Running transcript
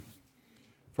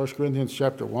1 Corinthians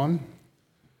chapter 1,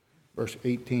 verse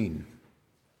 18.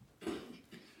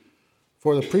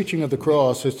 For the preaching of the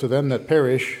cross is to them that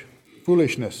perish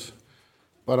foolishness,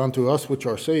 but unto us which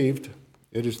are saved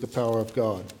it is the power of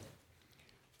God.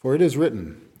 For it is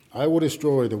written, I will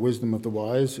destroy the wisdom of the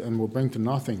wise, and will bring to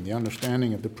nothing the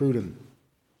understanding of the prudent.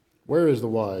 Where is the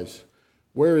wise?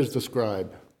 Where is the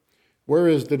scribe? Where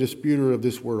is the disputer of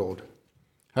this world?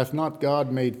 Hath not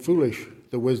God made foolish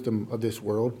the wisdom of this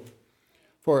world?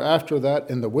 For after that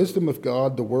in the wisdom of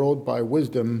God the world by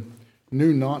wisdom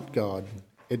knew not God.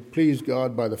 It pleased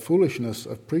God by the foolishness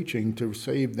of preaching to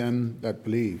save them that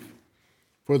believe.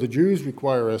 For the Jews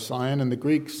require a sign, and the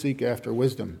Greeks seek after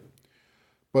wisdom.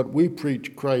 But we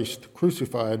preach Christ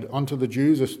crucified, unto the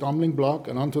Jews a stumbling block,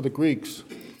 and unto the Greeks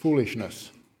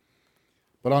foolishness.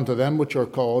 But unto them which are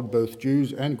called, both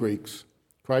Jews and Greeks,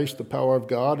 Christ the power of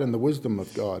God and the wisdom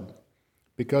of God.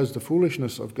 Because the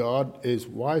foolishness of God is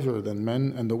wiser than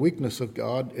men, and the weakness of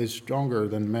God is stronger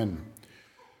than men.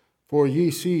 For ye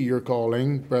see your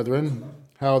calling, brethren,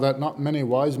 how that not many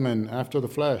wise men after the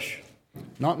flesh,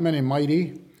 not many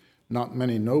mighty, not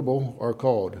many noble are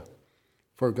called.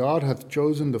 For God hath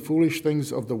chosen the foolish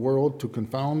things of the world to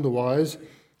confound the wise,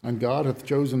 and God hath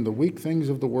chosen the weak things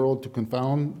of the world to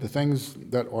confound the things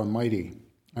that are mighty.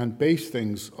 And base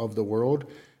things of the world,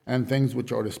 and things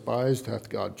which are despised hath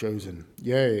God chosen.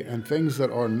 Yea, and things that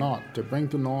are not, to bring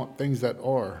to naught things that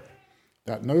are,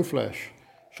 that no flesh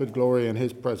should glory in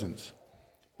his presence.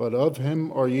 But of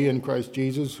him are ye in Christ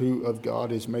Jesus, who of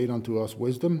God is made unto us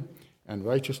wisdom, and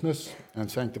righteousness, and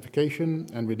sanctification,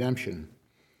 and redemption.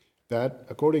 That,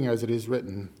 according as it is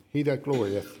written, he that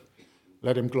glorieth,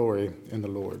 let him glory in the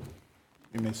Lord.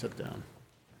 You may sit down.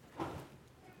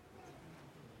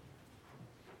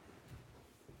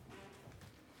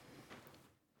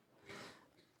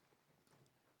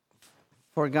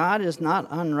 For God is not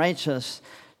unrighteous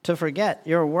to forget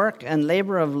your work and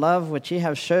labor of love which ye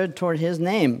have showed toward his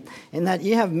name, in that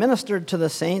ye have ministered to the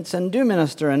saints and do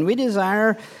minister. And we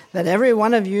desire that every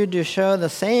one of you do show the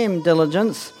same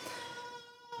diligence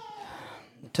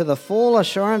to the full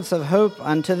assurance of hope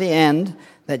unto the end,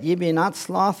 that ye be not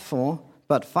slothful,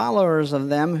 but followers of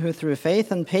them who through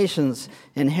faith and patience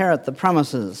inherit the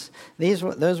promises.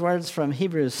 Those words from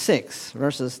Hebrews 6,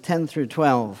 verses 10 through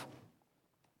 12.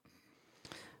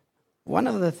 One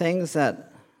of the things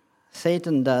that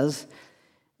Satan does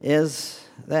is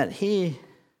that he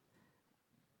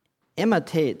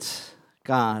imitates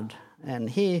God, and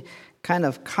he kind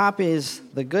of copies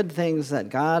the good things that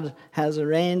God has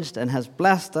arranged and has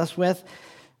blessed us with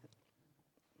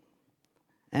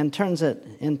and turns it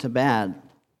into bad.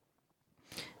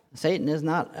 Satan is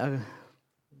not a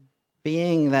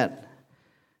being that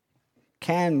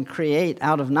can create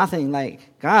out of nothing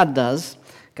like God does.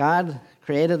 God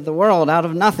created the world out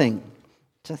of nothing,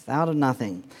 just out of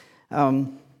nothing.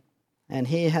 And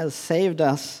he has saved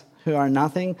us who are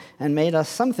nothing and made us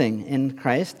something in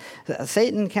Christ.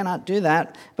 Satan cannot do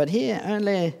that, but he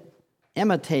only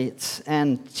imitates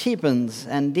and cheapens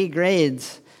and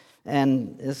degrades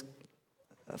and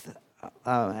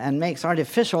makes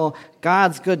artificial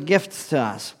God's good gifts to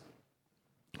us.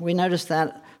 We notice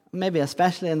that maybe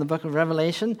especially in the book of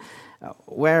Revelation,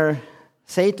 where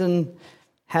Satan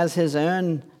has his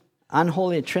own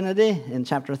unholy trinity in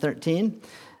chapter 13.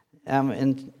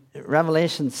 In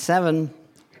Revelation 7,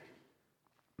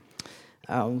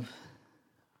 in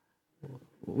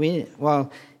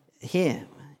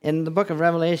the book of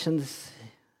Revelations,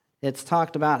 it's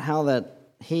talked about how that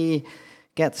he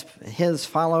gets his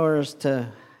followers to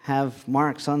have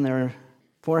marks on their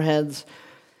foreheads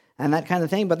and that kind of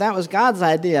thing. But that was God's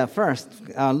idea first.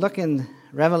 Look in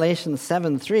Revelation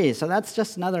 7:3. So that's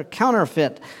just another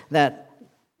counterfeit that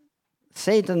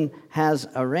Satan has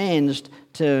arranged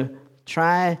to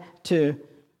try to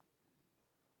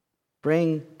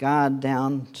bring God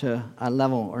down to a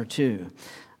level or two.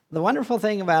 The wonderful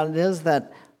thing about it is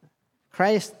that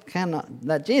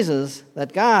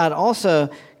that God also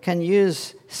can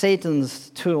use Satan's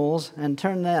tools and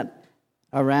turn that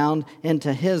around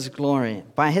into his glory,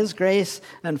 by his grace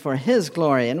and for his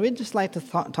glory. And we'd just like to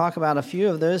talk about a few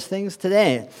of those things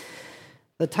today.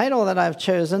 The title that I've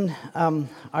chosen,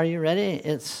 are you ready?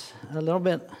 It's a little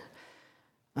bit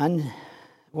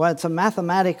it's a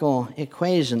mathematical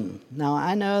equation. Now,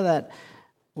 I know that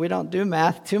we don't do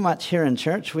math too much here in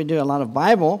church. We do a lot of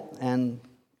Bible and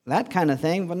that kind of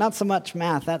thing, but not so much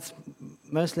math. That's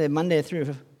mostly Monday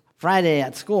through Friday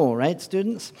at school, right,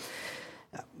 students?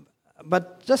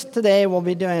 But just today, we'll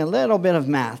be doing a little bit of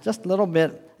math, just a little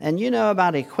bit. And you know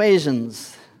about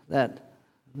equations, that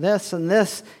this and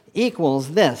this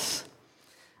equals this.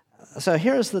 So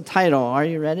here's the title. Are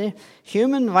you ready?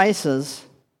 Human vices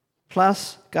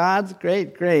plus God's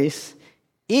great grace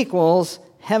equals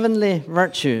heavenly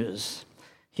virtues.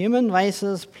 Human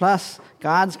vices plus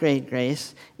God's great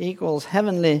grace equals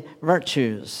heavenly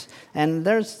virtues. And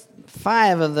there's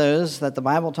 5 of those that the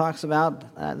Bible talks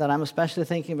about that I'm especially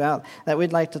thinking about that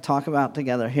we'd like to talk about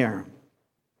together here.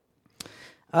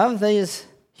 Of these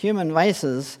human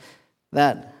vices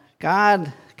that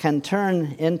God can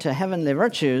turn into heavenly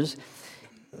virtues,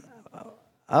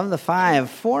 of the 5,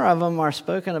 4 of them are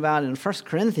spoken about in 1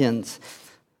 Corinthians.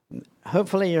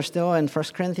 Hopefully you're still in 1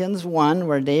 Corinthians 1,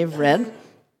 where Dave read.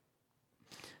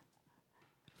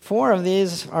 4 of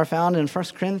these are found in 1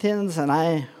 Corinthians, and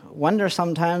I wonder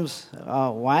sometimes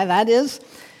why that is.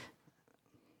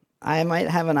 I might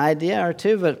have an idea or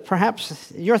two, but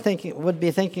perhaps would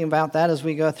be thinking about that as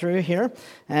we go through here,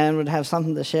 and would have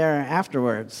something to share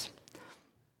afterwards.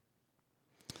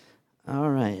 All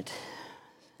right.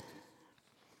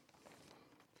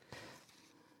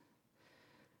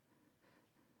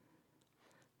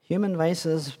 Human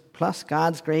vices plus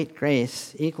God's great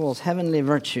grace equals heavenly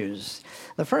virtues.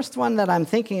 The first one that I'm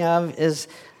thinking of is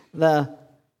the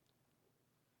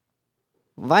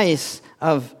vice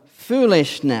of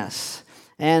foolishness.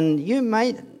 And you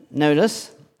might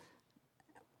notice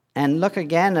and look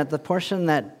again at the portion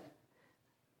that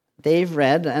Dave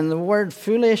read, and the word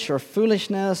foolish or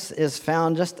foolishness is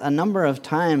found just a number of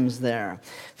times there.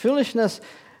 Foolishness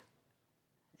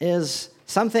is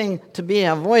something to be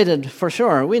avoided for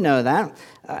sure. We know that.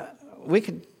 We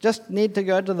could just need to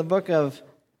go to the book of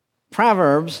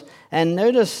Proverbs and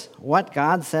notice what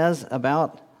God says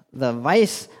about the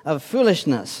vice of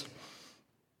foolishness.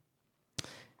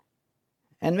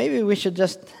 And maybe we should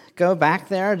just go back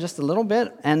there just a little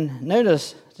bit and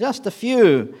notice just a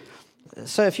few.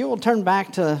 So if you will turn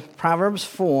back to Proverbs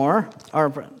 4,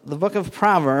 or the book of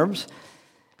Proverbs,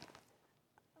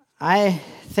 I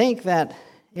think that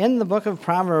in the book of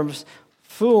Proverbs,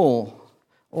 fool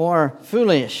or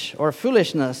foolish or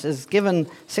foolishness is given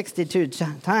 62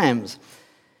 times.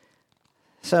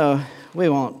 So we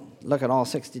won't look at all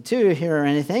 62 here or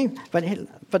anything,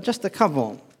 but just a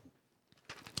couple.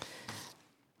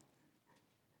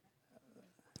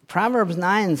 Proverbs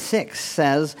 9:6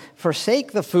 says,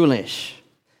 "Forsake the foolish,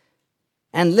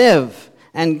 and live,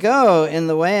 and go in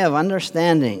the way of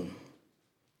understanding."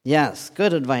 Yes,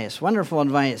 good advice, wonderful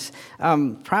advice.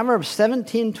 Proverbs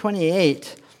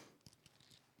 17:28.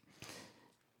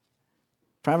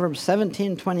 Proverbs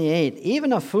 17:28.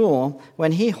 "Even a fool,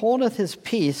 when he holdeth his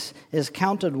peace, is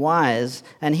counted wise,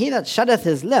 and he that shutteth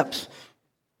his lips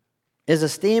is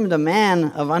esteemed a man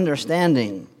of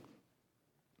understanding."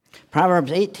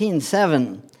 Proverbs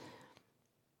 18:7.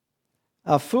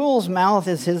 "A fool's mouth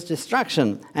is his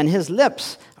destruction, and his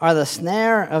lips are the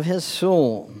snare of his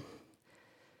soul."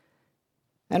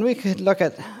 And we could look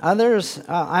at others.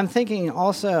 I'm thinking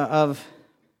also of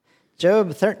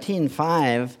Job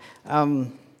 13:5.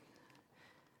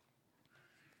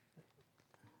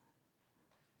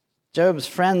 Job's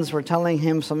friends were telling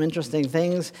him some interesting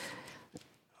things,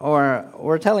 or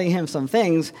were telling him some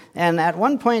things. And at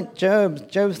one point, Job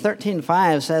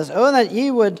 13:5 says, "Oh, that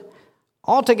ye would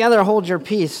altogether hold your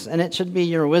peace, and it should be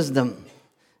your wisdom."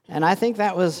 And I think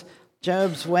that was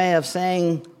Job's way of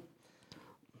saying,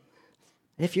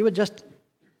 if you would just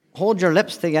hold your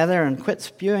lips together and quit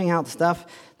spewing out stuff,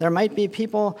 there might be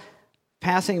people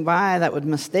passing by that would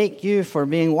mistake you for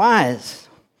being wise.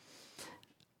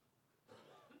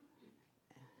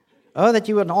 Oh, that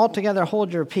you would altogether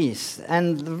hold your peace.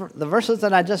 And the verses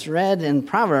that I just read in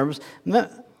Proverbs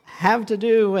have to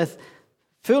do with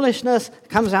foolishness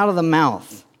comes out of the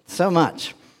mouth so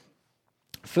much.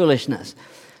 Foolishness.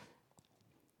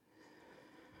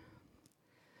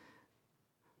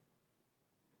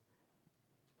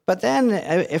 But then,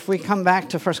 if we come back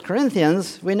to 1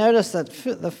 Corinthians, we notice that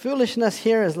the foolishness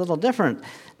here is a little different.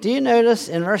 Do you notice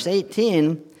in verse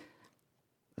 18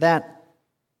 that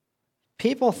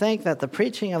people think that the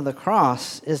preaching of the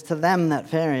cross is to them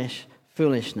that perish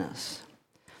foolishness?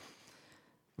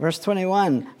 Verse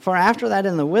 21, "For after that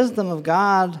in the wisdom of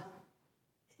God,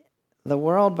 the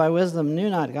world by wisdom knew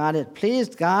not God, it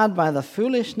pleased God by the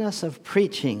foolishness of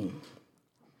preaching."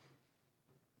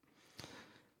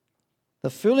 The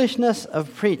foolishness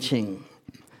of preaching.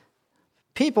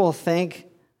 People think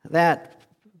that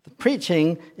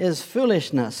preaching is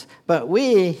foolishness, but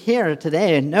we here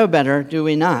today know better, do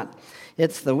we not?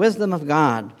 It's the wisdom of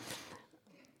God.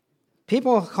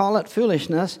 People call it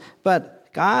foolishness,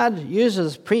 but God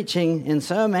uses preaching in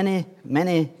so many,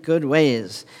 many good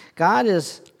ways. God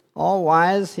is all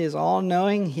wise, He's all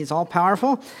knowing, He's all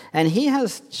powerful, and He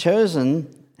has chosen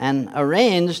and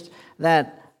arranged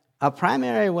that a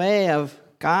primary way of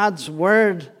God's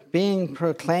word being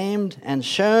proclaimed and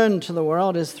shown to the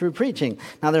world is through preaching.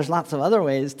 Now, there's lots of other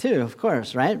ways too, of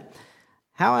course, right?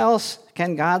 How else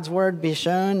can God's word be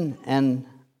shown and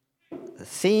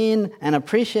seen and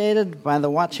appreciated by the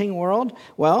watching world?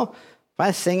 Well,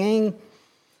 by singing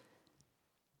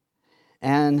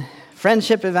and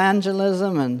friendship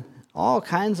evangelism and all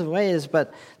kinds of ways.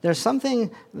 But there's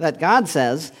something that God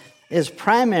says is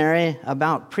primary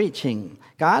about preaching.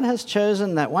 God has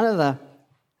chosen that one of the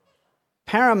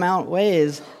paramount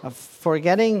ways for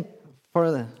getting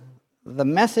the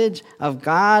message of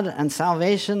God and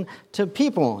salvation to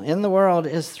people in the world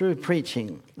is through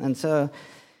preaching. And so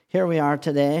here we are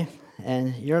today,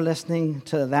 and you're listening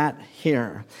to that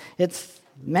here.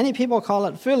 Many people call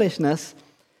it foolishness,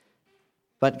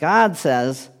 but God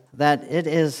says that it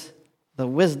is the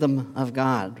wisdom of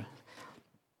God.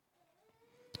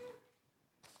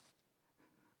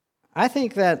 I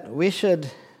think that we should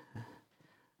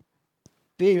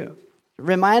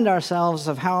remind ourselves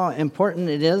of how important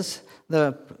it is,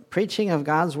 the preaching of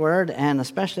God's word, and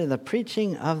especially the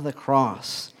preaching of the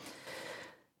cross.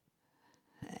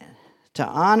 To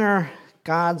honor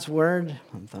God's word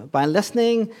by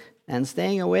listening and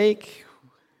staying awake,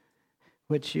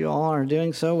 which you all are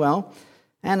doing so well,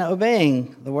 and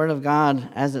obeying the word of God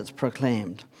as it's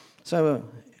proclaimed. So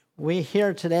we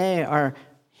here today are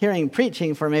hearing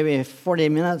preaching for maybe 40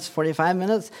 minutes, 45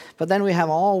 minutes, but then we have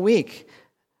all week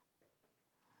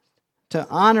to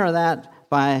honor that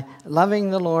by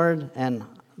loving the Lord and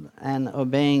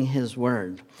obeying his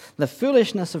word. The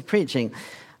foolishness of preaching.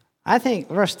 I think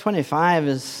verse 25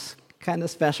 is kind of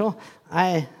special.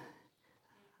 I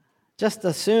just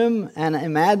assume and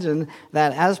imagine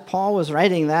that as Paul was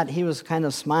writing that, he was kind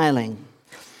of smiling.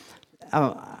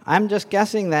 I'm just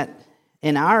guessing that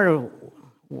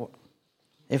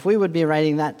if we would be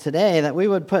writing that today, that we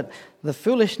would put the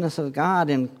foolishness of God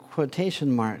in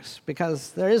quotation marks,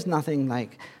 because there is nothing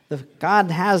like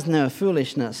God has no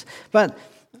foolishness. But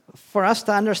for us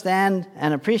to understand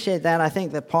and appreciate that, I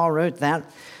think that Paul wrote that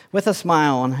with a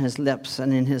smile on his lips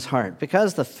and in his heart,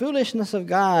 because the foolishness of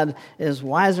God is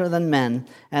wiser than men,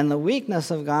 and the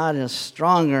weakness of God is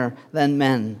stronger than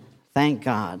men. Thank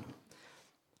God.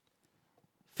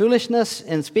 Foolishness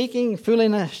in speaking,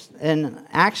 foolishness in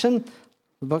action,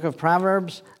 the book of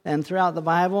Proverbs and throughout the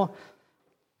Bible,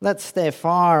 let's stay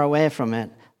far away from it.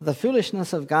 The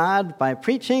foolishness of God by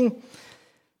preaching,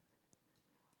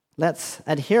 let's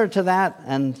adhere to that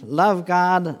and love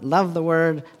God, love the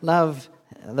word, love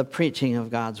the preaching of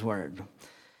God's word.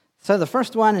 So the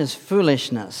first one is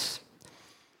foolishness.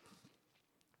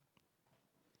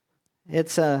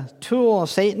 It's a tool of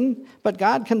Satan, but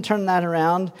God can turn that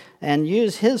around and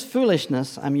use his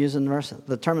foolishness. I'm using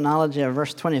the terminology of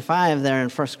verse 25 there in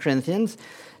 1 Corinthians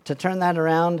to turn that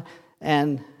around,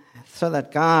 and so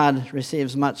that God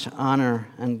receives much honor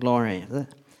and glory. The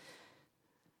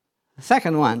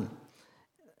second one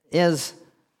is,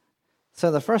 so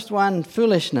the first one,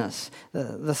 foolishness.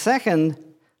 The second,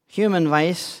 human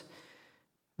vice,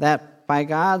 that by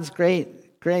God's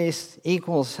great grace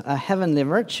equals a heavenly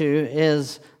virtue,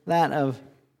 is that of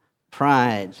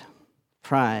pride.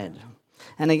 Pride.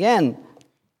 And again,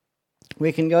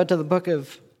 we can go to the book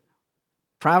of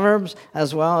Proverbs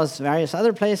as well as various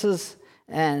other places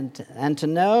and to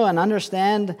know and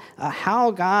understand how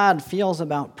God feels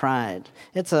about pride.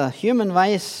 It's a human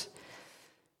vice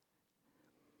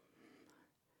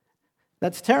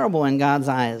that's terrible in God's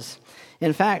eyes.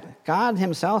 In fact, God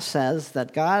himself says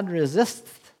that God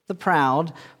resists the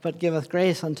proud, but giveth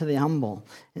grace unto the humble.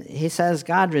 He says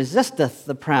God resisteth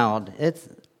the proud. It's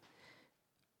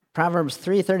Proverbs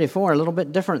 3:34, a little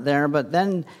bit different there, but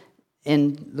then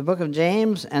in the book of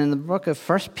James and in the book of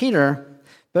 1 Peter,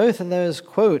 both of those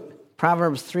quote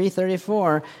Proverbs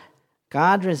 3:34,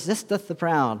 God resisteth the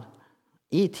proud.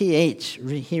 ETH,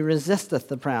 he resisteth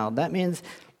the proud. That means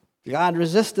God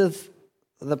resisteth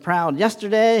the proud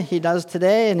yesterday, he does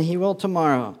today, and he will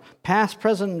tomorrow. Past,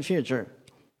 present, and future.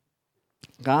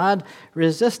 God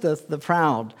resisteth the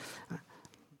proud.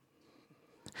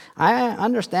 I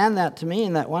understand that to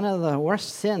mean that one of the worst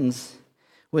sins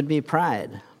would be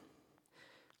pride.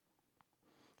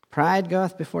 Pride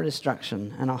goeth before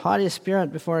destruction, and a haughty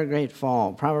spirit before a great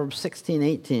fall. Proverbs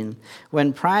 16:18.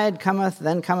 When pride cometh,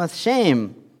 then cometh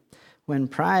shame. When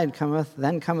pride cometh,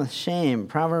 then cometh shame.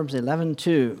 Proverbs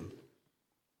 11:2.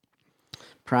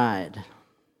 Pride.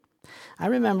 I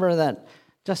remember that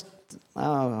just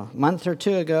a month or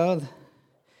two ago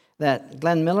that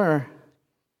Glenn Miller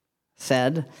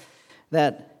said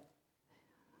that,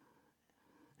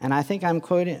 and I think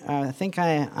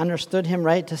I understood him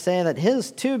right to say that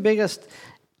his two biggest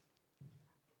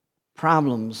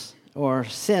problems or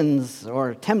sins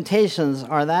or temptations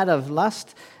are that of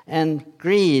lust and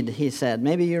greed, he said.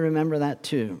 Maybe you remember that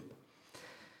too.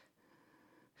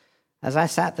 As I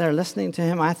sat there listening to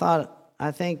him, I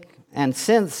think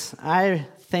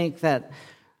that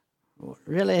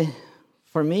really,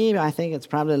 for me, I think it's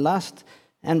probably lust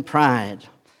and pride.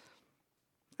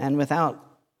 And without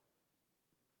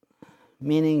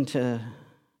meaning to,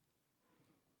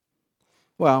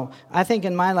 I think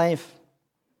in my life,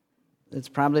 it's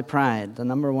probably pride, the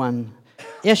number one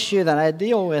issue that I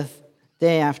deal with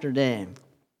day after day.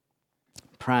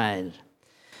 Pride.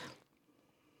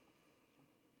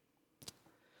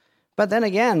 But then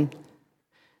again,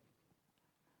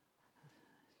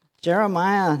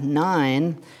 Jeremiah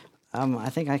 9, I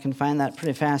think I can find that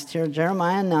pretty fast here.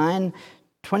 Jeremiah 9,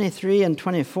 23 and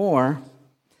 24.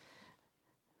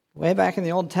 Way back in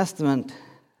the Old Testament,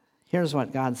 here's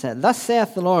what God said. Thus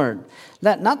saith the Lord,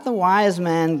 let not the wise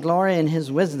man glory in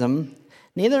his wisdom,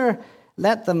 neither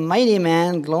let the mighty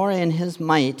man glory in his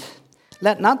might.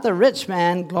 Let not the rich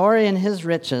man glory in his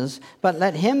riches, but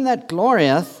let him that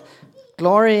glorieth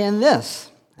glory in this.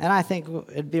 And I think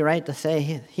it'd be right to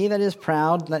say, he that is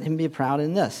proud, let him be proud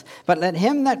in this. But let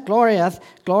him that glorieth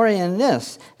glory in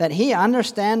this, that he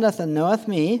understandeth and knoweth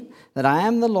me, that I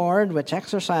am the Lord, which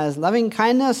exercise loving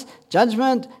kindness,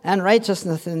 judgment, and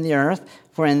righteousness in the earth.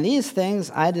 For in these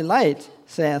things I delight,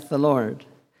 saith the Lord.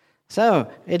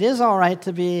 So it is all right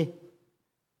to be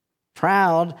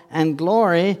proud and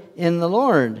glory in the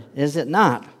Lord, is it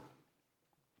not?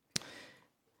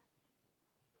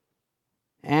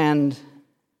 And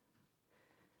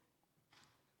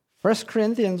 1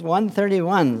 Corinthians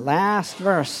 1:31, last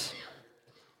verse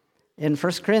in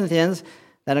 1 Corinthians,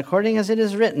 that according as it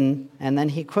is written, and then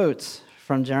he quotes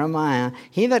from Jeremiah,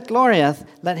 he that glorieth,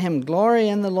 let him glory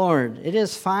in the Lord. It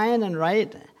is fine and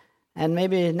right and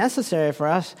maybe necessary for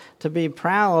us to be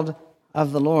proud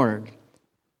of the Lord,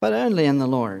 but only in the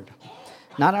Lord,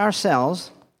 not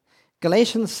ourselves.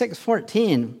 Galatians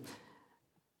 6:14,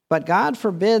 but God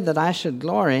forbid that I should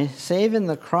glory, save in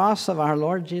the cross of our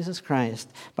Lord Jesus Christ,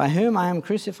 by whom I am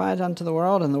crucified unto the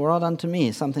world, and the world unto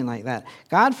me, something like that.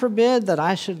 God forbid that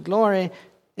I should glory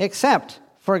except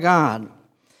for God.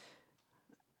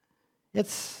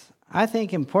 It's, I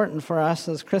think, important for us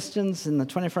as Christians in the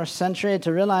 21st century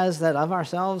to realize that of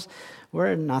ourselves,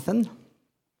 we're nothing.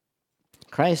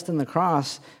 Christ and the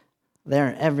cross,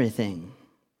 they're everything.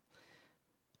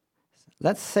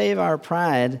 Let's save our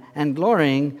pride and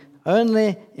glorying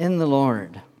only in the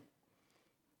Lord.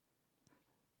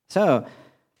 So,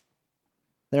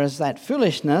 there's that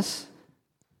foolishness,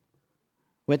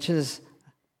 which is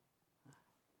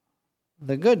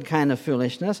the good kind of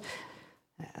foolishness.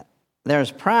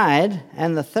 There's pride,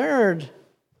 and the third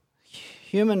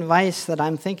human vice that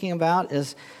I'm thinking about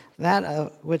is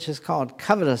that which is called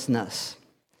covetousness.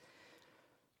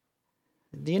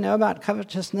 Do you know about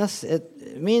covetousness?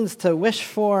 It means to wish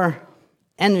for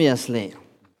enviously.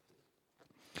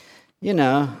 You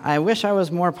know, I wish I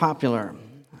was more popular.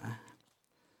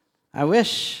 I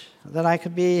wish that I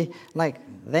could be like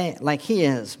he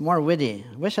is, more witty.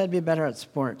 Wish I'd be better at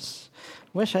sports.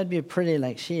 Wish I'd be pretty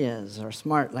like she is, or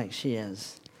smart like she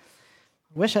is.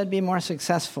 Wish I'd be more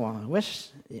successful.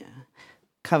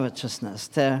 Covetousness,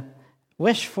 to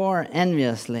wish for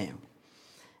enviously.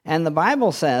 And the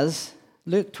Bible says,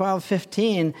 Luke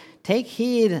 12:15, take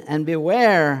heed and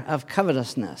beware of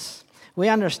covetousness. We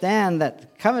understand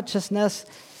that covetousness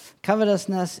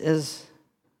is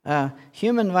a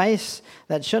human vice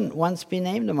that shouldn't once be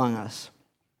named among us.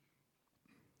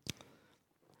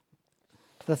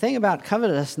 The thing about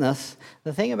covetousness,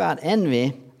 the thing about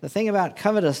envy, the thing about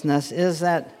covetousness is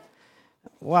that,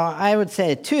 I would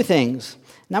say two things.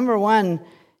 Number one,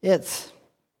 it's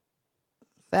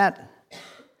that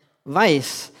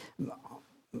vice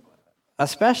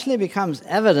especially becomes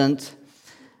evident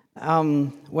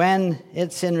when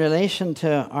it's in relation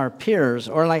to our peers,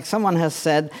 or like someone has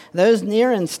said, those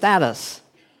near in status,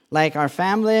 like our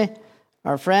family,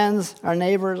 our friends, our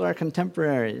neighbors, our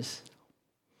contemporaries.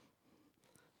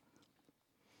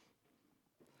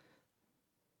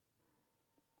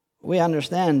 We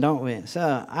understand, don't we?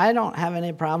 So I don't have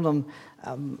any problem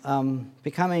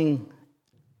becoming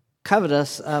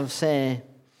covetous of, say,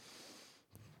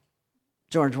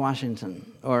 George Washington,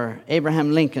 or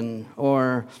Abraham Lincoln,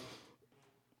 or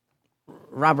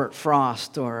Robert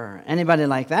Frost, or anybody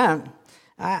like that.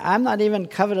 I'm not even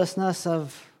covetousness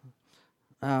of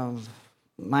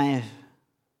my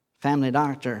family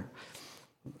doctor,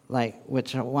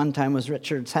 which at one time was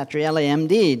Richard Satrielli,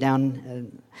 MD,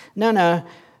 down. No,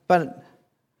 but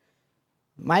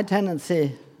my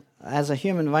tendency as a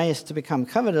human vice to become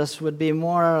covetous would be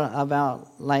more about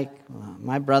like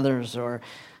my brothers or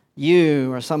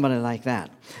you or somebody like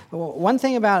that. One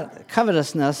thing about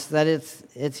covetousness, that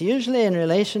it's usually in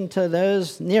relation to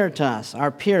those near to us,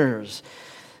 our peers.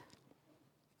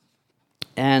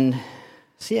 And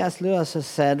C.S. Lewis has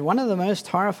said, one of the most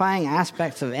horrifying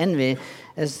aspects of envy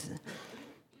is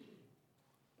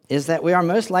that we are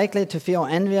most likely to feel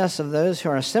envious of those who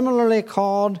are similarly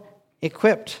called,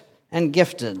 equipped, and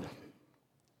gifted.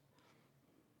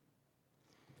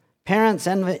 Parents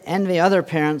envy other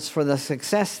parents for the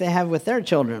success they have with their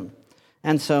children,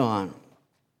 and so on.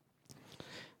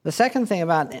 The second thing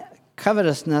about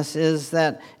covetousness is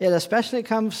that it especially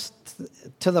comes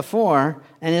to the fore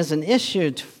and is an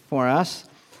issue for us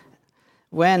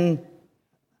when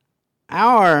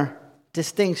our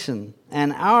distinction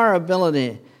and our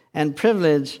ability and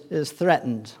privilege is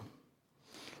threatened.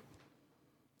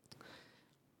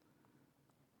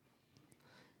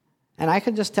 And I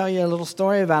could just tell you a little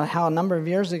story about how a number of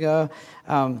years ago,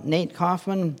 Nate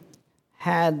Kauffman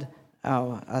had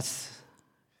a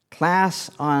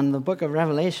class on the book of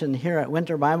Revelation here at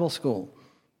Winter Bible School.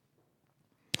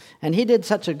 And he did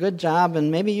such a good job,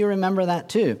 and maybe you remember that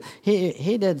too.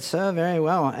 He did so very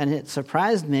well, and it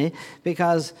surprised me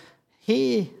because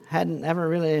he hadn't ever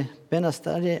really been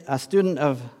a student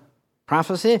of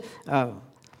prophecy, of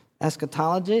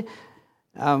eschatology.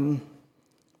 And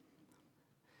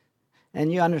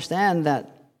you understand that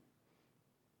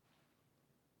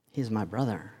he's my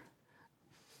brother.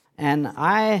 And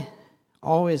I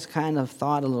always kind of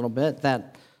thought a little bit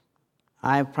that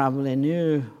I probably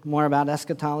knew more about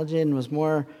eschatology and was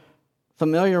more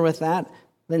familiar with that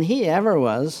than he ever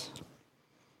was.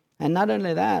 And not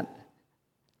only that,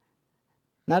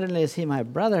 not only is he my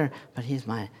brother, but he's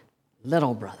my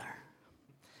little brother.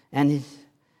 And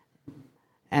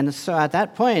so at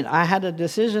that point, I had a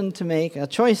decision to make, a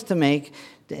choice to make.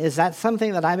 Is that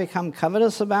something that I become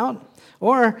covetous about?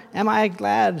 Or am I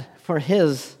glad for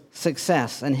his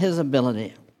success and his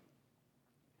ability?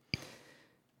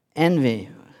 Envy.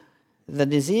 The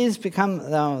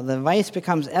vice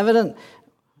becomes evident,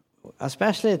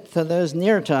 especially to those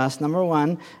near to us, number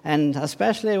one, and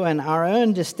especially when our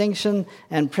own distinction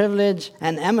and privilege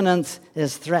and eminence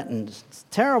is threatened. It's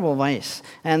a terrible vice.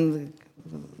 And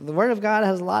the Word of God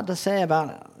has a lot to say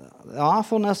about the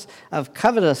awfulness of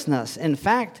covetousness. In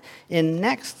fact, in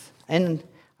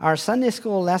our Sunday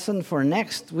school lesson for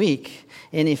next week,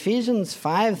 in Ephesians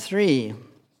 5:3,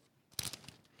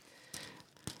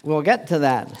 we'll get to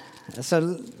that.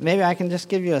 So maybe I can just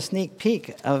give you a sneak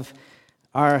peek of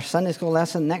our Sunday school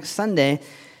lesson next Sunday.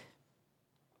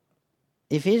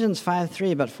 Ephesians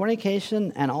 5:3, but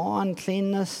fornication and all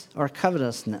uncleanness or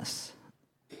covetousness,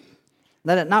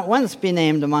 let it not once be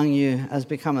named among you as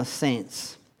becometh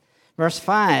saints. Verse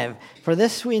 5, for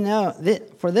this ye know,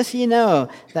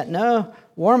 that no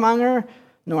warmonger,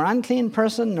 nor unclean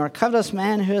person, nor covetous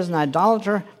man who is an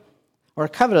idolater, or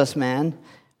covetous man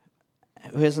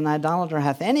who is an idolater,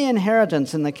 hath any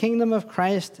inheritance in the kingdom of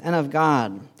Christ and of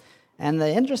God. And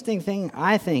the interesting thing,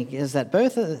 I think, is that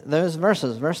both of those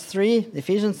verses, verse 3,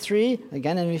 Ephesians 3,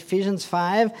 again in Ephesians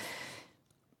 5,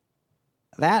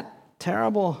 that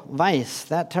terrible vice,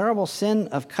 that terrible sin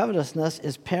of covetousness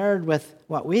is paired with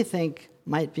what we think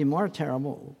might be more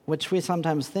terrible, which we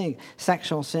sometimes think,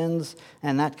 sexual sins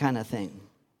and that kind of thing.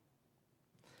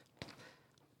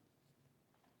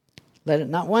 Let it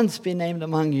not once be named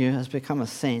among you as become a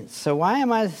saint. So why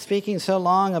am I speaking so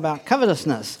long about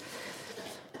covetousness?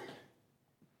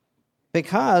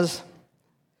 Because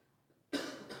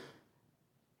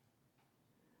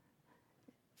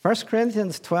 1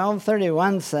 Corinthians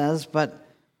 12:31 says, but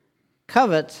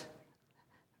covet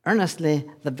earnestly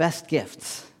the best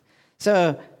gifts.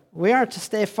 So we are to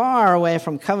stay far away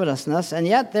from covetousness, and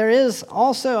yet there is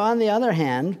also, on the other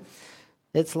hand,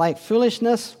 it's like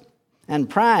foolishness and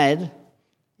pride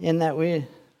in that we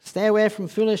stay away from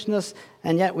foolishness,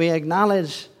 and yet we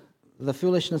acknowledge the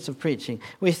foolishness of preaching.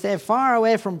 We stay far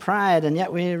away from pride, and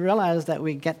yet we realize that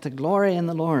we get to glory in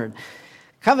the Lord.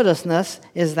 Covetousness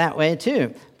is that way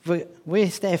too. We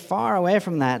stay far away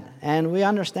from that, and we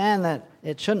understand that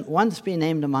it shouldn't once be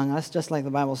named among us, just like the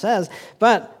Bible says.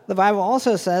 But the Bible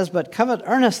also says, but covet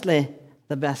earnestly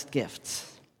the best gifts.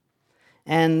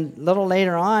 And a little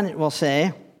later on it will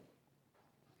say,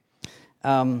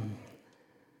 but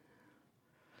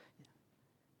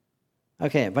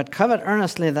covet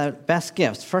earnestly the best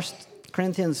gifts. 1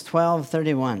 Corinthians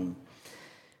 12:31.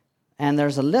 And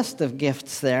there's a list of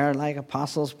gifts there, like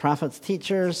apostles, prophets,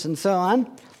 teachers, and so on.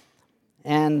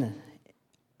 And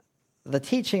the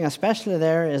teaching especially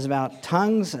there is about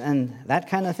tongues and that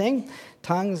kind of thing.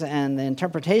 tongues and the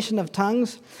interpretation of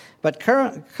tongues, but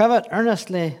covet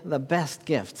earnestly the best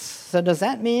gifts. So does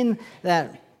that mean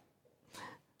that...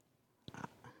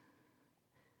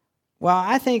 Well,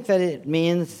 I think that it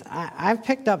means, I've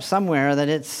picked up somewhere that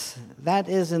that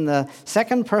is in the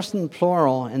second person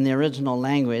plural in the original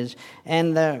language,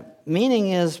 and the meaning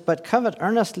is, but covet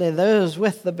earnestly those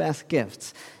with the best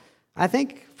gifts. I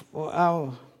think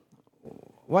what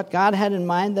God had in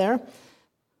mind there,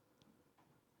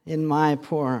 in my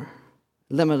poor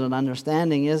limited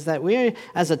understanding, is that we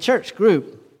as a church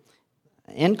group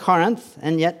in Corinth,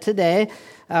 and yet today,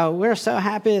 we're so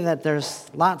happy that there's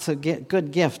lots of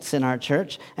good gifts in our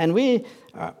church, and we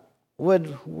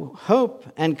would hope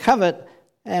and covet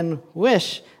and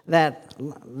wish that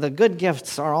the good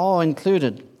gifts are all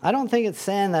included. I don't think it's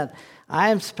saying that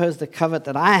I'm supposed to covet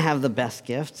that I have the best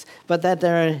gifts, but that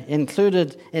they're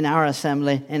included in our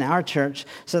assembly, in our church,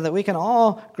 so that we can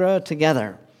all grow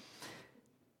together.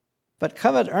 But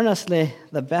covet earnestly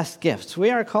the best gifts. We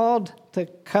are called to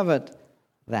covet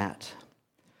that.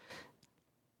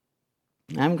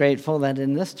 I'm grateful that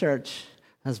in this church,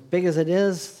 as big as it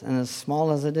is and as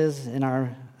small as it is in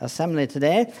our assembly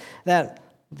today, that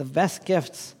the best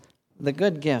gifts, the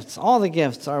good gifts, all the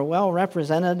gifts are well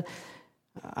represented.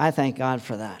 I thank God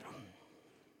for that.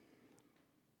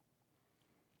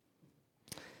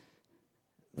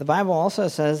 The Bible also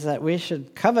says that we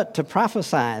should covet to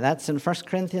prophesy. That's in 1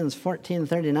 Corinthians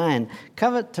 14:39.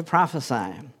 Covet to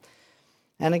prophesy.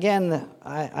 And again,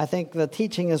 I think the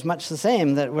teaching is much the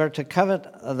same, that we're to covet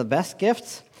the best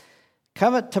gifts,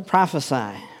 covet to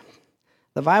prophesy.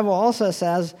 The Bible also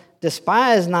says,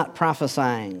 despise not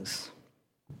prophesying.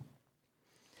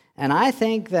 And I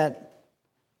think that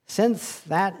since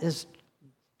that is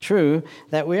true,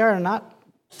 that we are not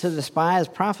to despise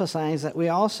prophesying, that we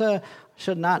also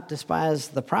should not despise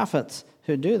the prophets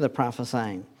who do the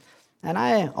prophesying. And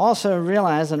I also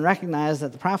realize and recognize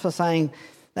that the prophesying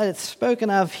that it's spoken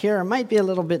of here might be a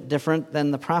little bit different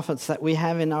than the prophets that we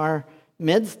have in our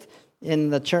midst in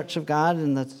the Church of God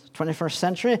in the 21st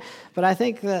century. But I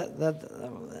think that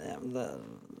the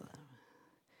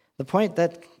point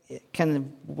that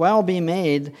can well be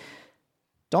made,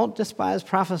 don't despise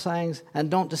prophesying and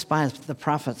don't despise the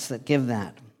prophets that give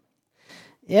that.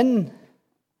 In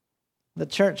the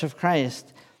Church of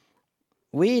Christ,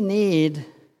 we need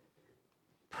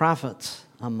prophets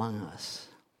among us.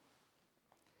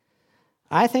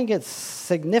 I think it's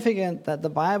significant that the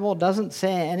Bible doesn't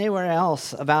say anywhere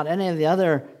else about any of the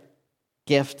other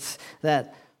gifts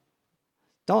that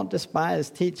don't despise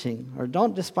teaching, or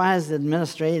don't despise the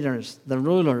administrators, the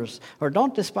rulers, or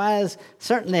don't despise,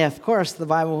 certainly, of course, the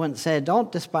Bible wouldn't say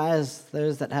don't despise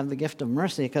those that have the gift of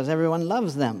mercy, because everyone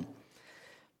loves them.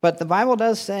 But the Bible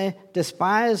does say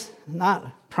despise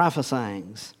not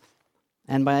prophesying.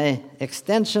 And by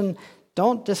extension,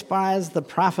 don't despise the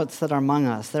prophets that are among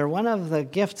us. They're one of the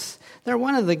gifts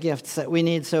that we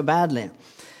need so badly.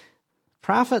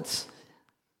 Prophets,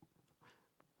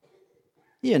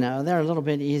 they're a little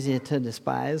bit easier to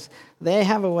despise. They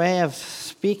have a way of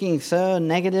speaking so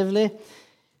negatively.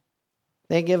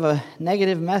 They give a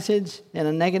negative message in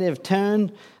a negative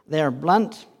tone. They're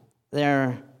blunt.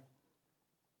 They're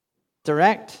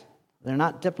direct. They're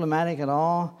not diplomatic at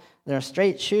all. They're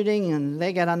straight shooting, and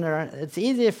they get under. It's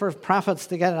easier for prophets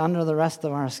to get under the rest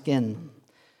of our skin.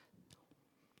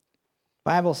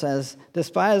 Bible says,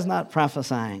 despise not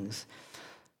prophesying.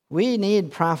 We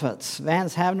need prophets.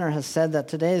 Vance Havner has said that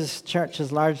today's church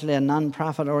is largely a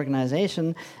non-profit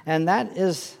organization, and that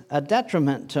is a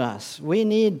detriment to us. We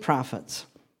need prophets.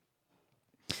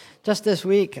 Just this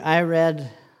week, I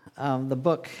read the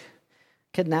book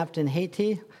Kidnapped in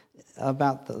Haiti,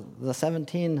 about the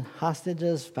 17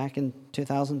 hostages back in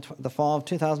the fall of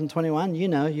 2021.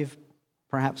 You've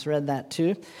perhaps read that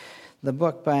too. The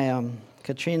book by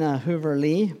Katrina Hoover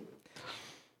Lee.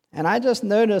 And I just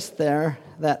noticed there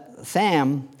that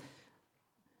Sam,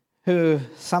 who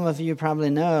some of you probably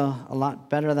know a lot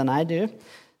better than I do,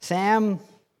 Sam,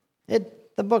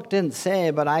 the book didn't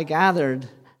say, but I gathered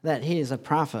that he's a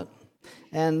prophet.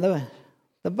 And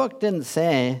the book didn't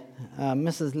say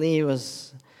Mrs. Lee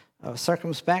was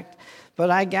circumspect,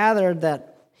 but I gathered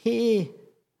that the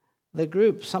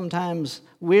group sometimes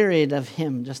wearied of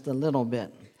him just a little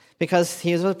bit, because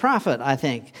he was a prophet, I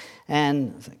think,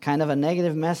 and kind of a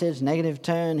negative message, negative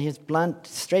tone. He's blunt,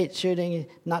 straight shooting,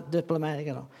 not diplomatic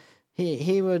at all.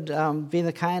 He would be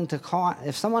the kind to call,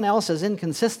 if someone else is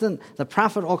inconsistent, the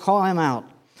prophet will call him out.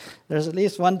 There's at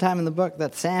least one time in the book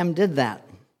that Sam did that.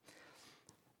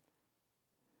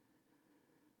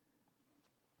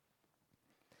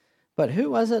 But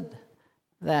who was it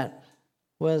that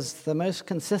was the most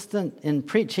consistent in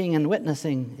preaching and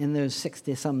witnessing in those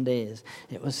 60-some days?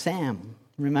 It was Sam,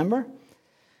 remember?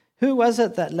 Who was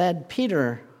it that led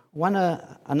Peter,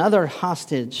 another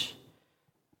hostage,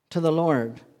 to the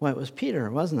Lord? Well, it was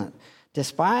Peter, wasn't it?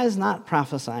 Despise not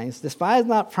prophesying, despise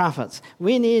not prophets.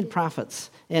 We need prophets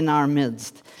in our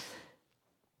midst.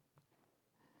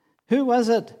 Who was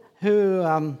it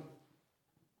who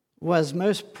was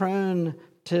most prone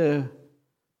to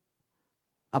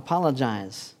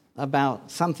apologize about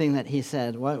something that he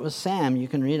said? Well, it was Sam. You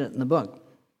can read it in the book.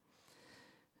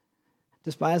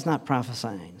 Despise not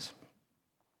prophesying.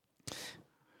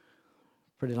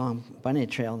 Pretty long bunny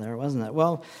trail there, wasn't it?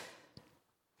 Well,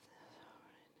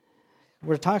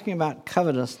 we're talking about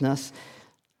covetousness,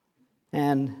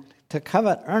 and to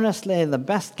covet earnestly the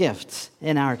best gifts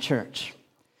in our church.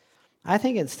 I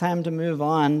think it's time to move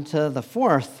on to the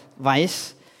fourth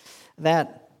vice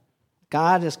that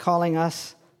God is calling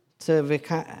us to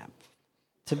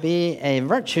be a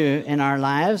virtue in our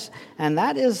lives, and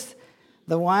that is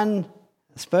the one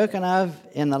spoken of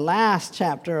in the last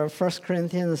chapter of 1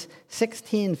 Corinthians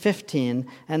 16:15,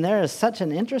 and there is such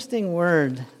an interesting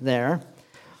word there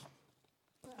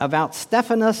about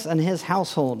Stephanas and his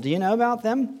household. Do you know about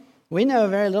them? We know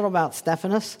very little about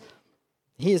Stephanas.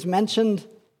 He's mentioned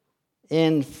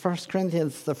in 1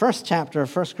 Corinthians, the first chapter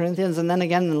of 1 Corinthians, and then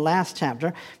again in the last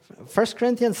chapter, 1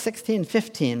 Corinthians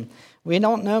 16:15. We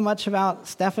don't know much about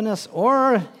Stephanas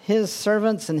or his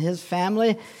servants and his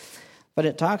family, but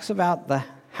it talks about the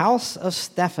house of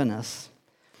Stephanas.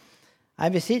 I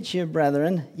beseech you,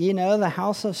 brethren, ye know the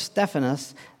house of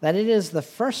Stephanas, that it is the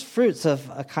first fruits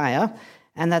of Achaia,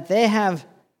 and that they have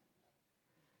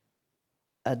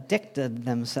addicted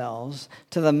themselves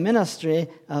to the ministry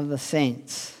of the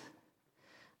saints.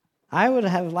 I would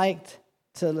have liked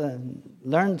to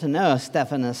learn to know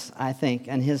Stephanas, I think,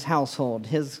 and his household,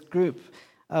 his group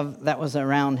that was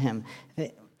around him.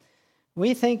 We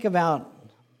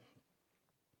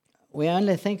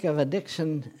only think of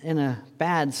addiction in a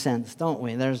bad sense, don't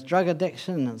we? There's drug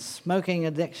addiction and smoking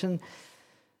addiction,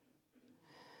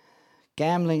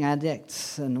 gambling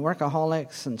addicts and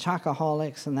workaholics and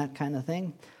chocoholics and that kind of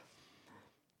thing.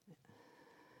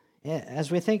 As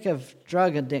we think of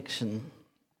drug addiction,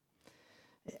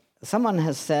 someone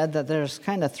has said that there's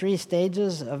kind of 3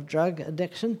 stages of drug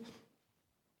addiction.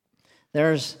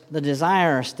 There's the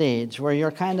desire stage, where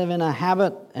you're kind of in a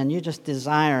habit and you just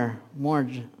desire more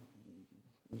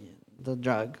the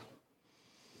drug.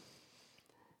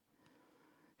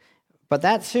 But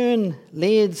that soon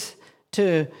leads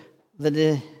to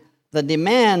the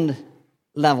demand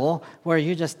level, where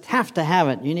you just have to have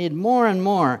it. You need more and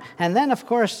more. And then, of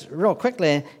course, real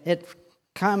quickly,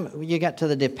 you get to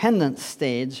the dependence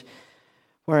stage,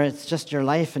 where it's just your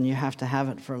life and you have to have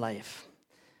it for life.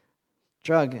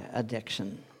 Drug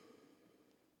addiction.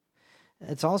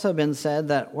 It's also been said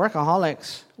that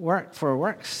workaholics work for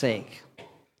work's sake.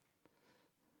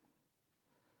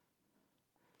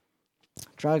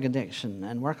 Drug addiction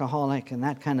and workaholic and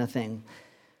that kind of thing.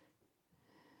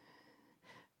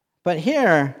 But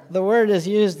here, the word is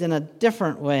used in a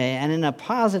different way and in a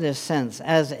positive sense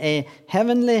as a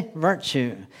heavenly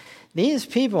virtue. These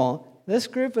people, this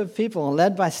group of people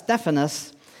led by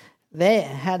Stephanas, they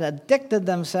had addicted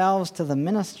themselves to the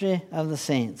ministry of the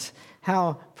saints.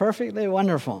 How perfectly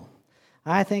wonderful.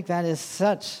 I think that is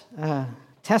such a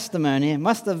testimony. It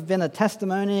must have been a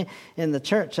testimony in the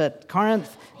church at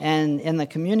Corinth and in the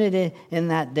community in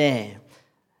that day.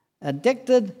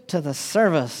 Addicted to the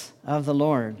service of the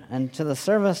Lord and to the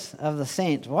service of the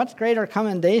saints. What greater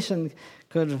commendation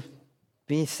could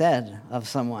be said of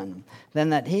someone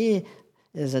than that he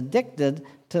is addicted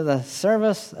to the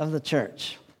service of the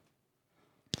church?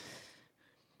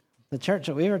 The church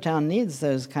at Weavertown needs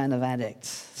those kind of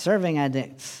addicts, serving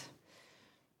addicts.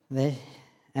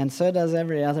 And so does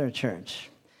every other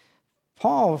church.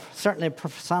 Paul certainly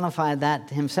personified that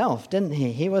himself, didn't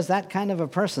he? He was that kind of a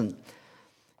person.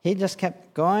 He just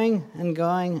kept going and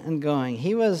going and going.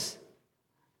 He was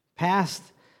past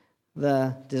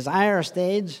the desire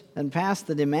stage and past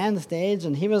the demand stage,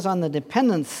 and he was on the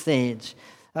dependence stage,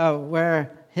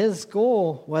 where his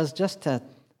goal was just to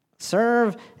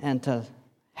serve and to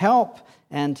help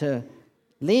and to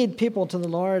lead people to the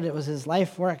Lord. It was his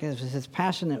life work, it was his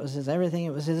passion, it was his everything,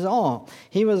 it was his all.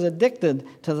 He was addicted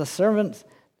to the servant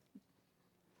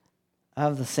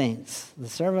of the saints, the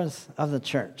servants of the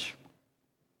church.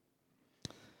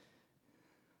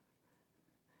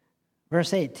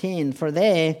 Verse 18, for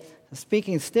they,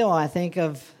 speaking still, I think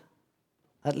of,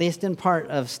 at least in part,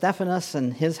 of Stephanas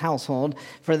and his household,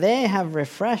 for they have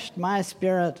refreshed my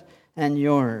spirit and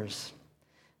yours.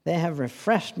 They have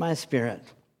refreshed my spirit.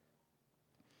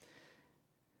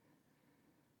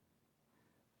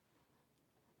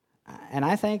 And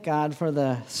I thank God for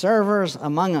the servers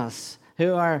among us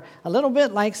who are a little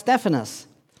bit like Stephanus,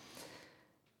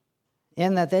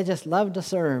 in that they just love to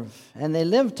serve, and they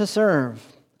live to serve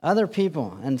other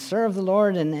people and serve the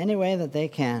Lord in any way that they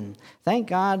can. Thank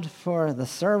God for the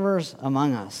servers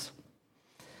among us.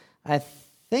 I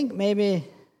think maybe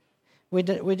we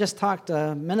just talked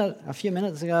a few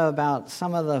minutes ago about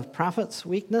some of the prophets'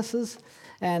 weaknesses,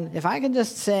 and if I could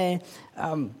just say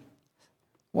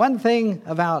one thing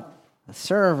about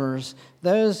servers,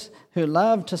 those who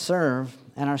love to serve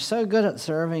and are so good at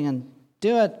serving and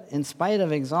do it in spite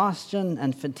of exhaustion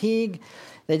and fatigue,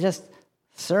 they just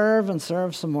serve and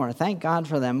serve some more. Thank God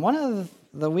for them. One of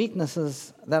the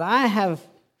weaknesses that I have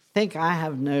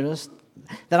noticed,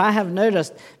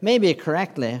 maybe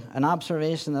correctly, an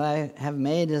observation that I have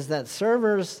made is that some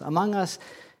servers among us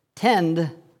tend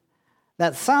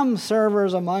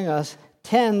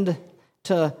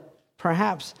to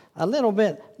perhaps a little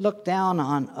bit look down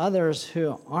on others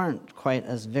who aren't quite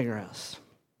as vigorous.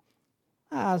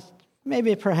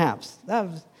 Maybe perhaps.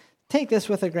 Take this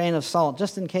with a grain of salt,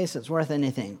 just in case it's worth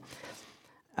anything.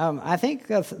 I think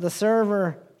the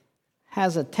server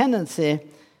has a tendency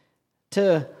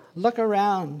to look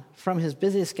around from his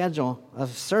busy schedule of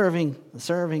serving,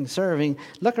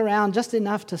 look around just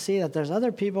enough to see that there's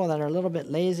other people that are a little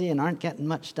bit lazy and aren't getting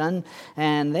much done,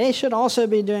 and they should also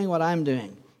be doing what I'm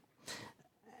doing,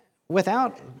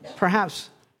 without perhaps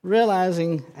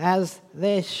realizing, as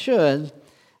they should,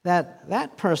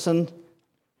 that person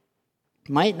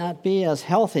might not be as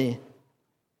healthy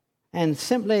and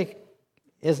simply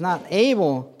is not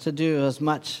able to do as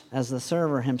much as the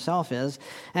server himself is.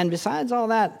 And besides all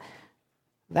that,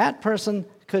 that person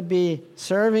could be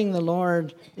serving the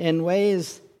Lord in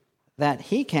ways that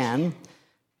he can,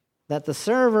 that the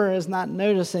server is not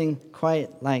noticing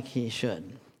quite like he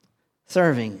should.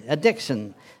 Serving,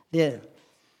 addiction. The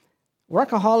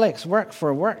workaholics work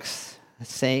for work's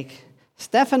sake.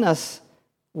 Stephanus'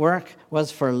 work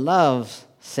was for love's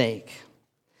sake.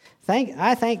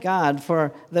 I thank God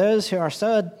for those who are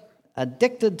so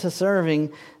addicted to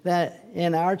serving that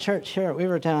in our church here at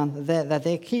Weavertown, that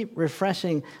they keep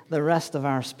refreshing the rest of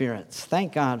our spirits.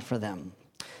 Thank God for them.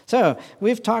 So,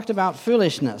 we've talked about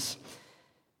foolishness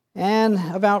and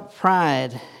about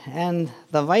pride and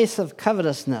the vice of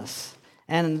covetousness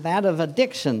and that of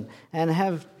addiction, and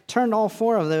have turned all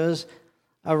four of those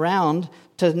around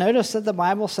to notice that the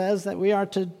Bible says that we are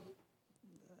to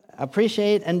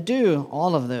appreciate and do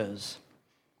all of those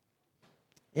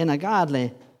in a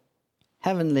godly,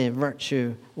 heavenly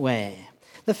virtue way.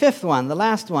 The fifth one, the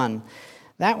last one,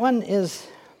 that one is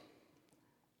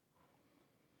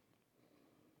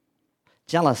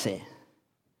jealousy.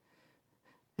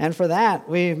 And for that,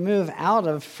 we move out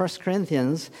of 1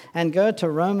 Corinthians and go to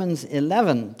Romans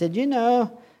 11. Did you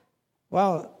know?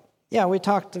 Well, yeah, we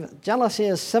talked, jealousy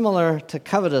is similar to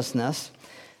covetousness.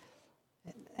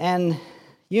 And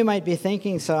you might be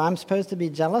thinking, so I'm supposed to be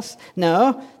jealous?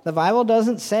 No, the Bible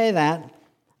doesn't say that.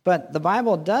 But the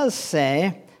Bible does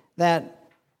say that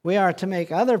we are to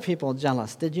make other people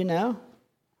jealous. Did you know?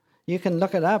 You can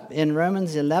look it up in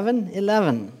Romans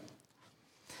 11:11.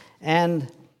 And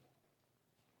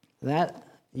that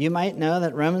you might know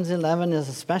that Romans 11 is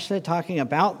especially talking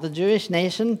about the Jewish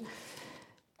nation.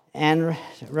 And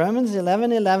Romans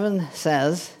 11:11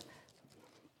 says,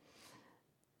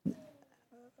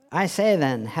 I say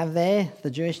then, have they,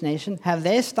 the Jewish nation, have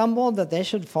they stumbled that they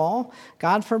should fall?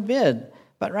 God forbid.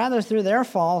 But rather through their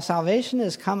fall, salvation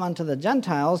is come unto the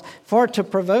Gentiles, for to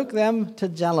provoke them to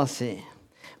jealousy.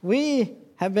 We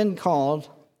have been called,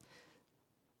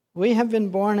 we have been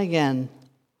born again,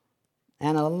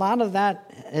 and a lot of that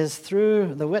is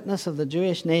through the witness of the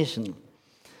Jewish nation.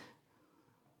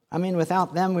 I mean,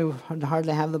 without them, we would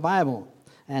hardly have the Bible.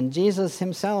 And Jesus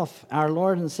himself, our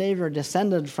Lord and Savior,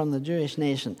 descended from the Jewish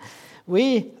nation.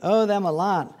 We owe them a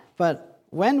lot, but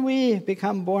when we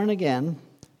become born again,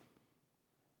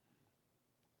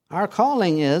 our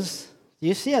calling is,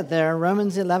 you see it there,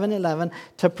 Romans 11:11,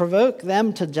 to provoke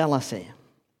them to jealousy.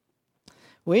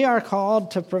 We are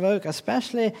called to provoke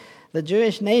especially the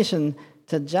Jewish nation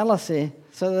to jealousy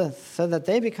so that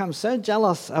they become so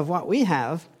jealous of what we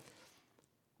have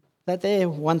that they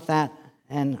want that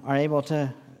and are able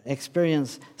to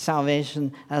experience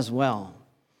salvation as well.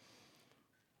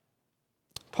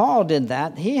 Paul did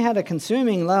that. He had a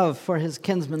consuming love for his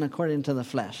kinsmen according to the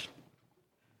flesh.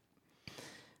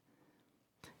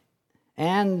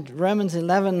 And Romans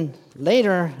 11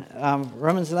 later,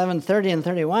 Romans 11:30 and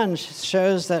 31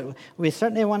 shows that we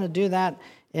certainly want to do that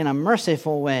in a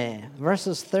merciful way.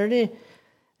 Verses 30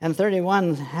 and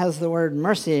 31 has the word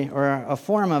mercy, or a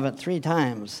form of it, 3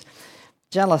 times.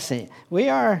 jealousy. We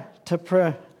are to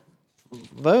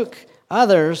provoke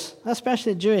others,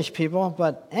 especially Jewish people,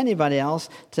 but anybody else,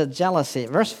 to jealousy.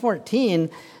 Verse 14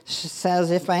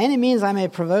 says, if by any means I may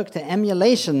provoke to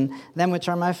emulation them which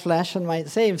are my flesh, and might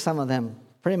save some of them.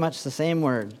 Pretty much the same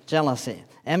word, jealousy,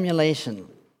 emulation.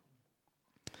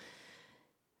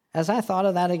 As I thought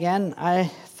of that again, I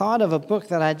thought of a book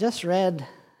that I just read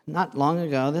not long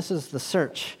ago. This is The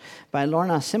Search by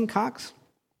Lorna Simcox.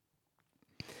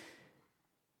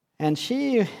 And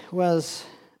she was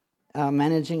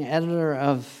managing editor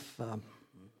of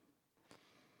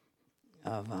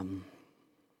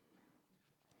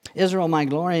Israel My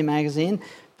Glory magazine,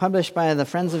 published by the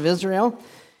Friends of Israel.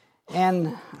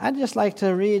 And I'd just like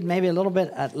to read maybe a little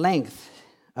bit at length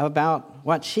about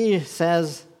what she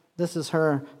says. This is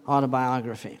her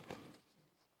autobiography.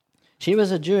 She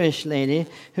was a Jewish lady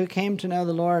who came to know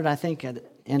the Lord, I think,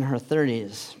 in her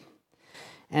 30s.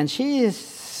 And she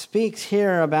speaks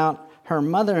here about her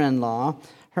mother-in-law,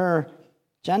 her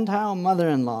Gentile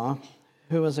mother-in-law,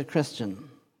 who was a Christian.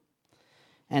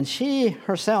 And she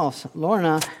herself,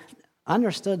 Lorna,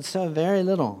 understood so very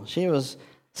little. She was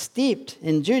steeped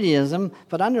in Judaism,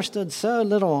 but understood so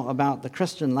little about the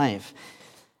Christian life.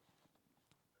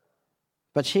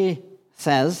 But she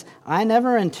says, I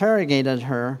never interrogated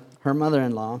her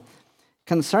mother-in-law,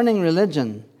 concerning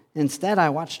religion. Instead, I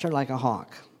watched her like a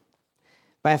hawk.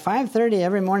 By 5:30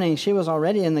 every morning, she was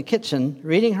already in the kitchen,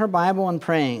 reading her Bible and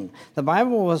praying. The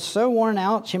Bible was so worn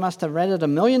out, she must have read it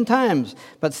 1,000,000 times,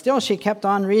 but still she kept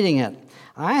on reading it.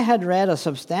 I had read a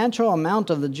substantial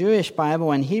amount of the Jewish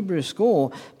Bible in Hebrew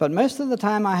school, but most of the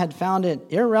time I had found it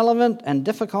irrelevant and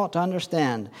difficult to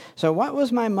understand. So what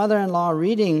was my mother-in-law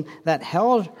reading that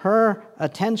held her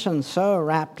attention so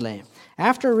raptly?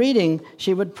 After reading,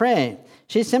 she would pray.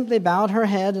 She simply bowed her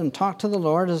head and talked to the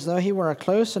Lord as though he were a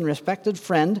close and respected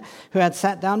friend who had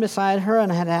sat down beside her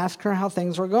and had asked her how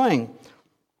things were going.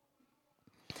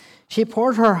 She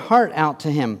poured her heart out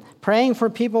to him, praying for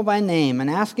people by name and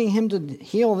asking him to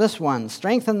heal this one,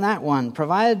 strengthen that one,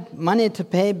 provide money to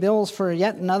pay bills for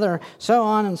yet another, so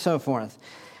on and so forth.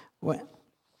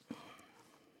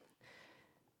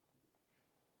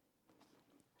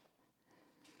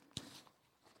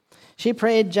 She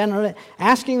prayed generally,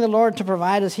 asking the Lord to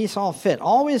provide as he saw fit,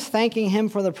 always thanking him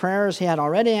for the prayers he had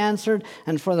already answered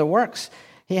and for the works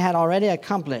he had already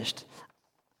accomplished.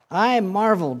 I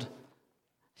marveled,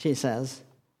 she says,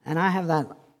 and I have that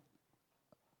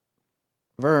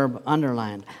verb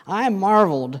underlined. I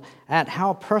marveled at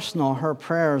how personal her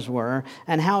prayers were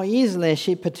and how easily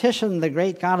she petitioned the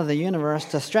great God of the universe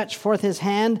to stretch forth his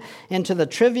hand into the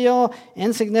trivial,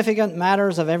 insignificant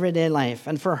matters of everyday life.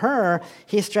 And for her,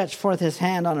 he stretched forth his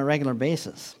hand on a regular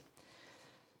basis.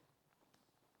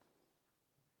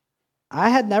 I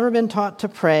had never been taught to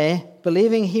pray,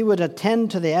 believing he would attend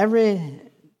to the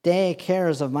everyday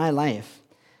cares of my life.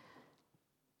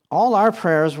 All our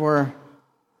prayers were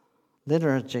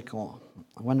liturgical.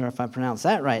 I wonder if I pronounced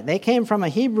that right. They came from a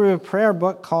Hebrew prayer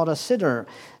book called a siddur.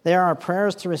 There are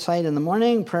prayers to recite in the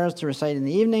morning, prayers to recite in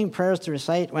the evening, prayers to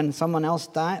recite when someone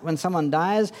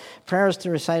dies, prayers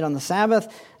to recite on the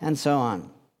Sabbath, and so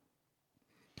on.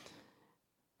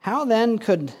 How then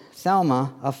could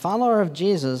Thelma, a follower of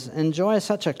Jesus, enjoy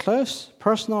such a close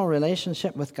personal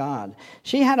relationship with God?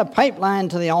 She had a pipeline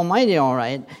to the Almighty, all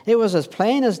right. It was as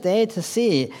plain as day to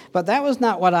see, but that was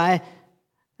not what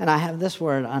and I have this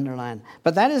word underlined,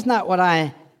 but that is not what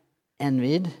I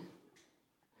envied.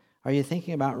 Are you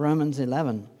thinking about Romans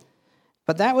 11?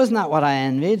 But that was not what I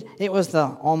envied. It was the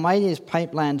Almighty's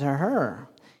pipeline to her.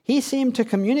 He seemed to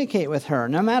communicate with her.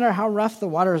 No matter how rough the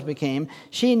waters became,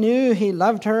 she knew he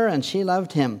loved her and she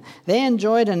loved him. They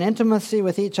enjoyed an intimacy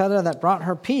with each other that brought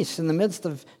her peace in the midst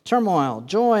of turmoil,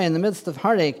 joy in the midst of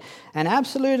heartache, and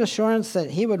absolute assurance that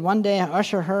he would one day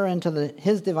usher her into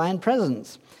his divine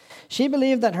presence. She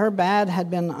believed that her bad had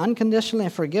been unconditionally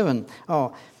forgiven.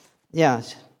 Oh,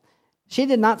 yes. She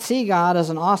did not see God as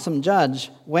an awesome judge,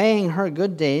 weighing her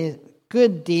good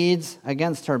deeds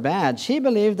against her bad. She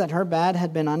believed that her bad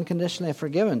had been unconditionally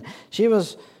forgiven.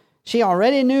 She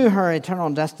already knew her eternal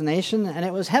destination, and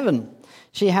it was heaven.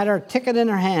 She had her ticket in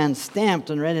her hand, stamped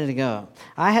and ready to go.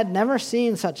 I had never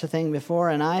seen such a thing before,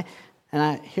 and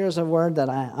here's a word that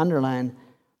I underline.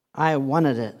 I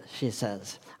wanted it, she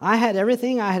says. I had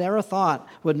everything I had ever thought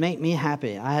would make me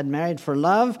happy. I had married for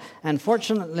love, and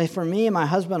fortunately for me, my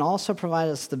husband also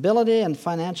provided stability and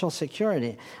financial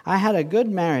security. I had a good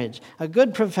marriage, a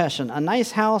good profession, a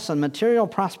nice house, and material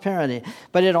prosperity,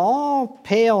 but it all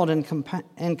paled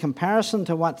in comparison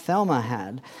to what Thelma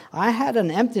had. I had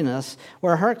an emptiness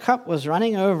where her cup was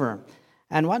running over,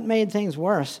 And what made things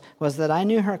worse was that I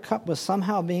knew her cup was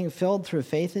somehow being filled through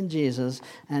faith in Jesus,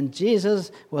 and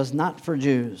Jesus was not for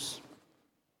Jews.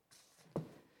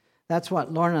 That's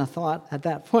what Lorna thought at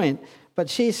that point. But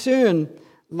she soon,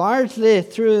 largely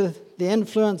through the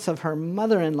influence of her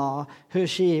mother-in-law, who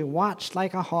she watched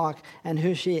like a hawk and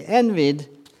who she envied,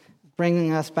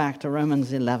 bringing us back to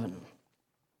Romans 11.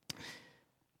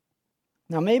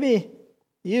 Now maybe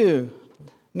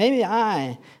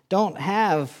I don't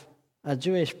have a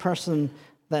Jewish person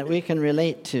that we can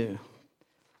relate to.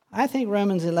 I think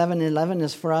Romans 11:11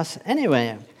 is for us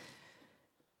anyway.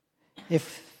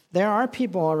 If there are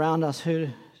people around us who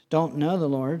don't know the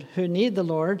Lord, who need the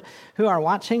Lord, who are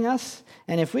watching us,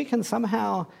 and if we can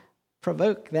somehow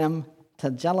provoke them to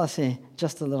jealousy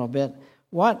just a little bit,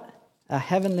 what a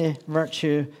heavenly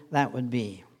virtue that would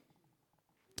be.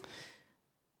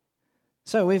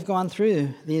 So we've gone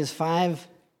through these 5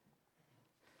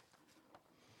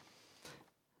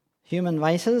 human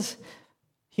vices.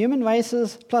 Human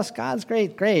vices plus God's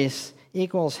great grace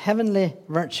equals heavenly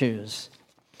virtues.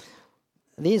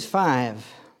 These 5.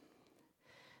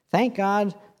 Thank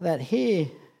God that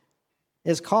He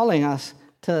is calling us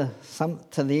to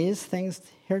these things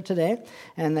here today,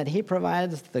 and that He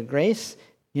provides the grace,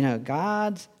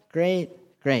 God's great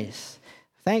grace.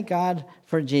 Thank God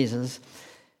for Jesus.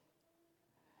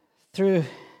 Through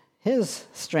His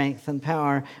strength and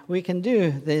power, we can do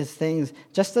these things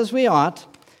just as we ought.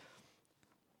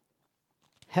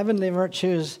 Heavenly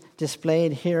virtues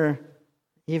displayed here,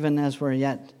 even as we're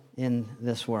yet in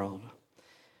this world.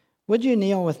 Would you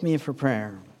kneel with me for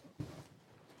prayer?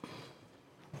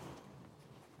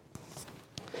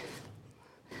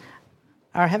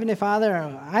 Our Heavenly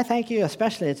Father, I thank you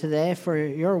especially today for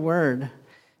your word.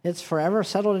 It's forever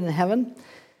settled in heaven,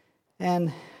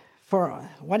 and for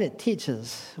what it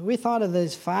teaches. We thought of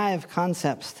these 5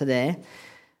 concepts today,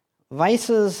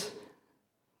 vices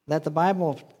that the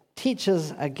Bible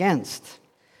teaches against,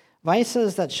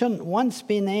 vices that shouldn't once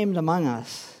be named among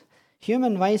us,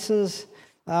 human vices,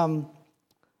 but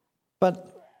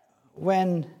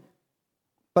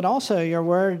also your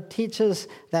word teaches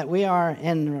that we are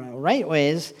in right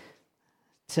ways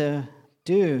to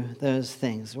do those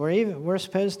things. We're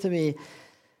supposed to be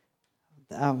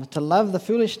to love the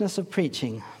foolishness of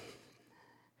preaching,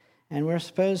 and we're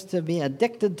supposed to be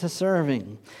addicted to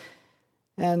serving.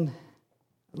 And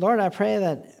Lord, I pray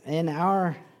that in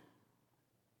our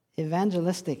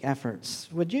evangelistic efforts,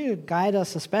 would you guide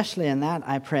us especially in that,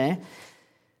 I pray.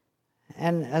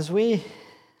 And as we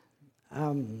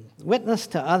witness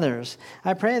to others,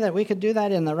 I pray that we could do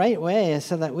that in the right way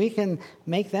so that we can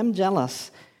make them jealous,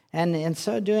 and in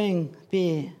so doing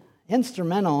be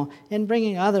instrumental in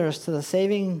bringing others to the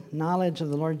saving knowledge of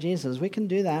the Lord Jesus. We can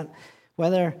do that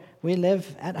whether we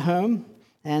live at home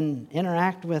and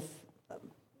interact with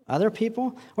other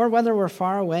people, or whether we're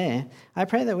far away. I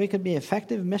pray that we could be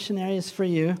effective missionaries for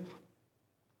you,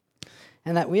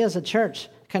 and that we as a church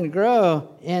can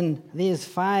grow in these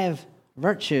 5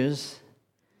 virtues,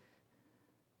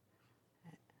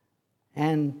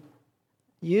 and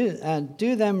you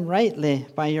do them rightly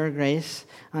by your grace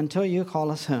until you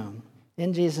call us home.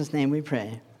 In Jesus' name we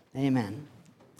pray. Amen.